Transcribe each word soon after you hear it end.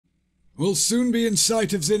We'll soon be in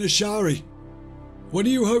sight of Zinashari. What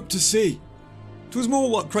do you hope to see? 'Twas more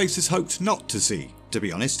what Krasis hoped not to see, to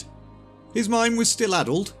be honest. His mind was still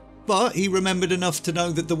addled, but he remembered enough to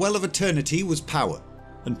know that the Well of Eternity was power,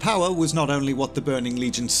 and power was not only what the Burning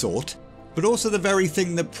Legion sought, but also the very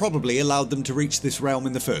thing that probably allowed them to reach this realm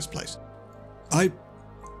in the first place. I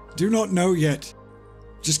do not know yet.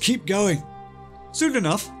 Just keep going. Soon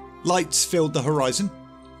enough, lights filled the horizon.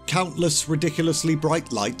 Countless ridiculously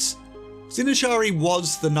bright lights. Zinashari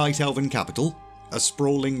was the Night Elven capital, a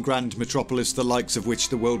sprawling grand metropolis the likes of which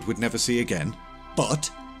the world would never see again. But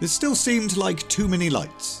there still seemed like too many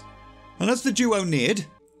lights. And as the duo neared,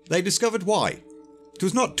 they discovered why.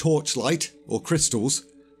 'Twas not torchlight or crystals.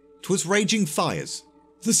 'Twas raging fires.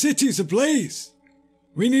 The city's ablaze.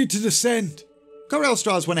 We need to descend.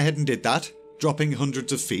 Corelstraz went ahead and did that, dropping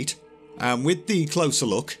hundreds of feet. And with the closer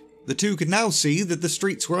look, the two could now see that the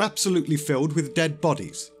streets were absolutely filled with dead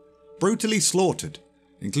bodies. Brutally slaughtered,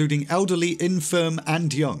 including elderly, infirm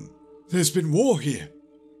and young. There's been war here.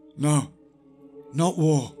 No, not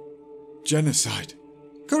war. Genocide.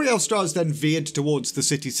 Corelstraz then veered towards the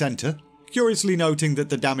city centre, curiously noting that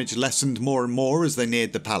the damage lessened more and more as they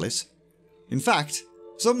neared the palace. In fact,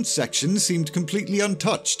 some sections seemed completely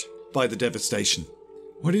untouched by the devastation.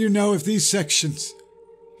 What do you know of these sections?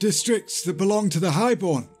 Districts that belong to the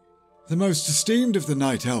Highborn, the most esteemed of the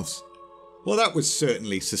Night Elves. Well, that was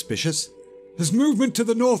certainly suspicious. There's movement to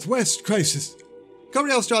the northwest, Krasis.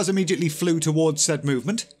 Corelstraz immediately flew towards said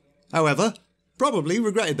movement. However, probably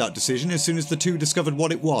regretted that decision as soon as the two discovered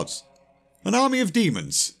what it was. An army of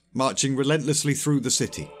demons, marching relentlessly through the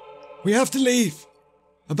city. We have to leave.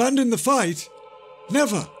 Abandon the fight?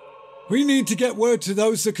 Never. We need to get word to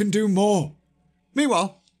those that can do more.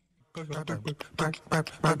 Meanwhile,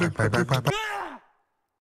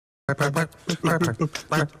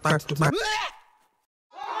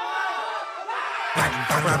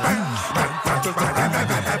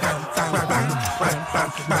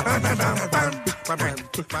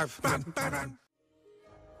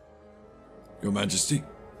 Your Majesty.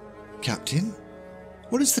 Captain,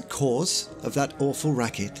 what is the cause of that awful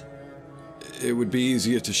racket? It would be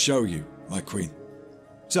easier to show you, my queen.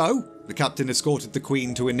 So, the captain escorted the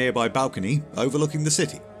queen to a nearby balcony overlooking the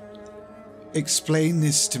city. Explain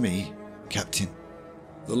this to me, Captain.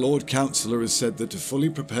 The Lord Councillor has said that to fully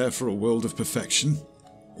prepare for a world of perfection,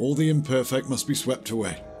 all the imperfect must be swept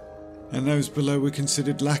away, and those below were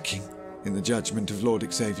considered lacking in the judgment of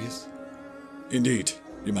Lord Xavier's. Indeed,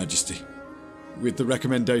 Your Majesty, with the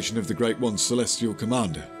recommendation of the Great One's celestial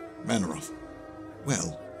commander, Manaroth.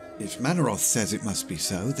 Well, if Manaroth says it must be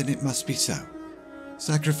so, then it must be so.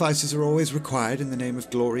 Sacrifices are always required in the name of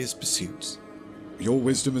glorious pursuits. Your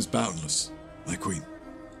wisdom is boundless, my queen.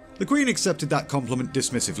 The queen accepted that compliment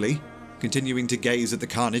dismissively, continuing to gaze at the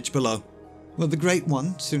carnage below. Will the Great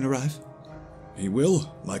One soon arrive? He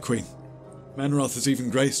will, my queen. Manaroth has even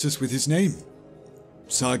graced us with his name.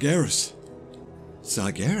 Sargeras.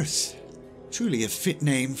 Sargeras? Truly a fit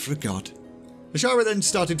name for a god. Azshara then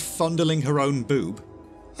started fondling her own boob.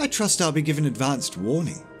 I trust I'll be given advanced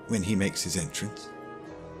warning when he makes his entrance.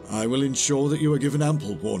 I will ensure that you are given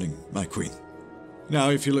ample warning, my queen. Now,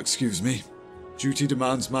 if you'll excuse me, duty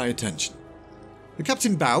demands my attention. The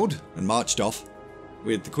captain bowed and marched off,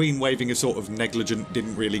 with the queen waving a sort of negligent,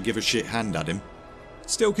 didn't really give a shit hand at him,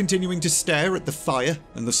 still continuing to stare at the fire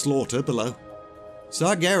and the slaughter below.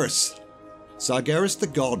 Sargeras. Sargeras the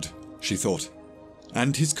god, she thought,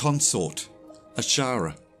 and his consort,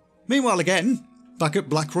 Azshara. Meanwhile again, back at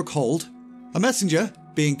Blackrock Hold, a messenger,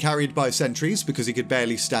 being carried by sentries because he could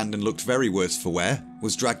barely stand and looked very worse for wear,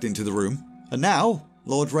 was dragged into the room, and now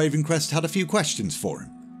Lord Ravencrest had a few questions for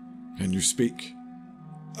him. Can you speak?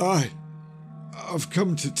 I've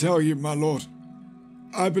come to tell you, my lord.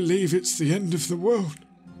 I believe it's the end of the world.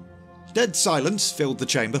 Dead silence filled the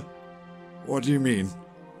chamber. What do you mean?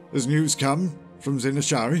 Has news come from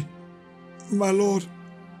Zinashari? My lord,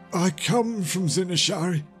 I come from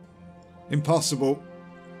Zinashari. Impossible.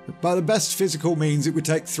 By the best physical means, it would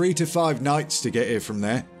take 3 to 5 nights to get here from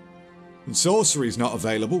there. And sorcery's not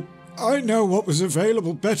available. I know what was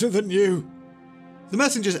available better than you. The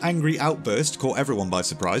messenger's angry outburst caught everyone by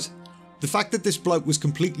surprise. The fact that this bloke was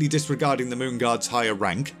completely disregarding the Moonguard's higher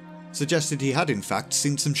rank suggested he had in fact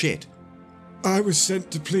seen some shit. I was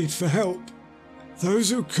sent to plead for help. Those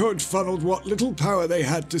who could funneled what little power they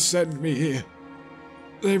had to send me here.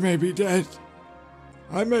 They may be dead.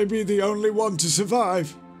 I may be the only one to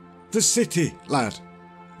survive. The city, lad.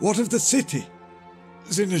 What of the city?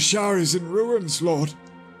 Zinashar is in ruins, lord.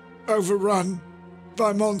 Overrun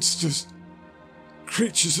by monsters.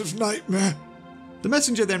 Creatures of nightmare. The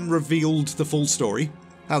messenger then revealed the full story,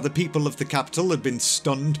 how the people of the capital had been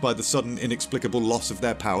stunned by the sudden inexplicable loss of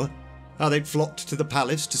their power, how they'd flocked to the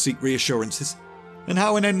palace to seek reassurances, and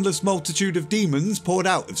how an endless multitude of demons poured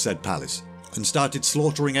out of said palace and started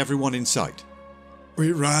slaughtering everyone in sight.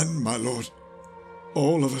 We ran, my lord.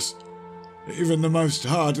 All of us. Even the most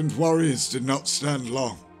hardened warriors did not stand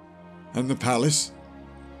long. And the palace?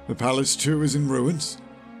 The palace too is in ruins.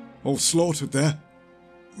 All slaughtered there.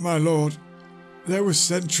 My lord, there were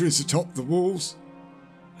sentries atop the walls.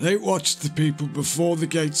 They watched the people before the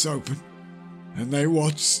gates opened, and they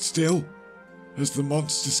watched still as the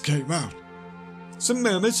monsters came out. Some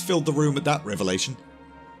murmurs filled the room at that revelation.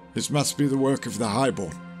 This must be the work of the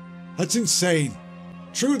Highborn. That's insane.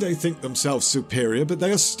 True, they think themselves superior, but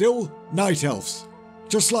they are still night elves,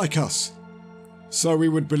 just like us. So we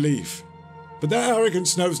would believe. But their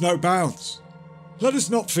arrogance knows no bounds. Let us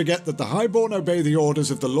not forget that the Highborn obey the orders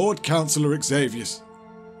of the Lord Councillor Xavius.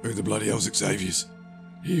 Who the bloody hell's Xavius?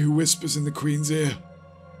 He who whispers in the Queen's ear.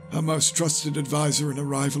 Our most trusted advisor and a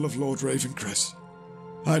rival of Lord Ravencrest.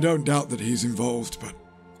 I don't doubt that he's involved, but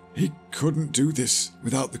he couldn't do this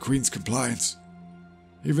without the Queen's compliance.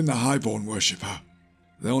 Even the Highborn worship her.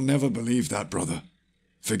 They'll never believe that, brother.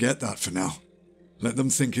 Forget that for now. Let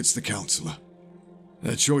them think it's the Councillor.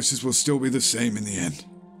 Their choices will still be the same in the end.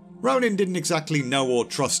 Ronan didn't exactly know or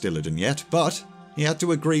trust Illidan yet, but he had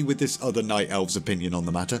to agree with this other Night Elf's opinion on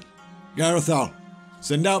the matter. Garethal,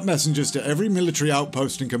 send out messengers to every military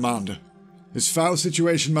outpost and commander. This foul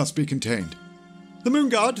situation must be contained. The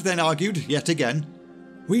Moonguard then argued, yet again,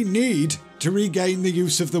 we need to regain the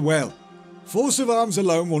use of the well. Force of arms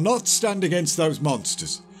alone will not stand against those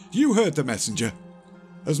monsters. You heard the messenger.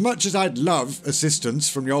 As much as I'd love assistance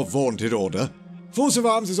from your vaunted order, force of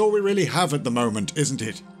arms is all we really have at the moment, isn't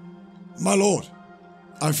it? My lord,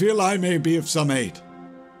 I feel I may be of some aid.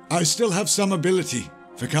 I still have some ability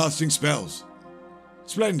for casting spells.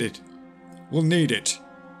 Splendid. We'll need it.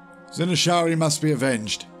 Zinashari must be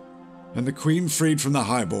avenged, and the Queen freed from the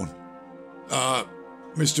Highborn.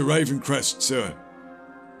 Mr. Ravencrest, sir.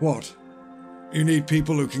 What? You need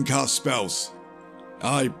people who can cast spells.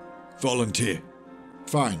 I volunteer.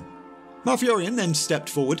 Fine. Malfurion then stepped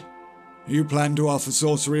forward. You plan to offer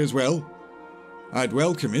sorcery as well? I'd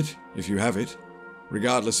welcome it, if you have it,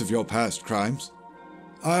 regardless of your past crimes.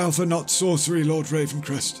 I offer not sorcery, Lord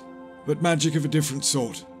Ravencrest, but magic of a different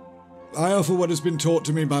sort. I offer what has been taught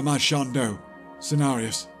to me by my Shondo,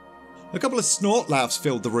 Cenarius. A couple of snort laughs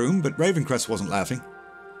filled the room, but Ravencrest wasn't laughing.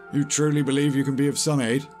 You truly believe you can be of some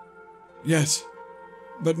aid? Yes,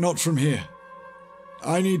 but not from here.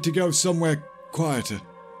 I need to go somewhere quieter.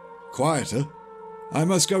 Quieter? I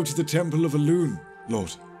must go to the Temple of Elune,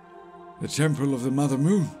 Lord. The Temple of the Mother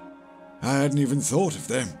Moon. I hadn't even thought of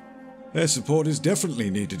them. Their support is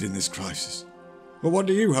definitely needed in this crisis. But what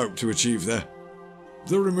do you hope to achieve there?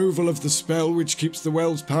 The removal of the spell which keeps the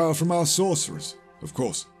well's power from our sorcerers, of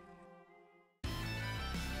course.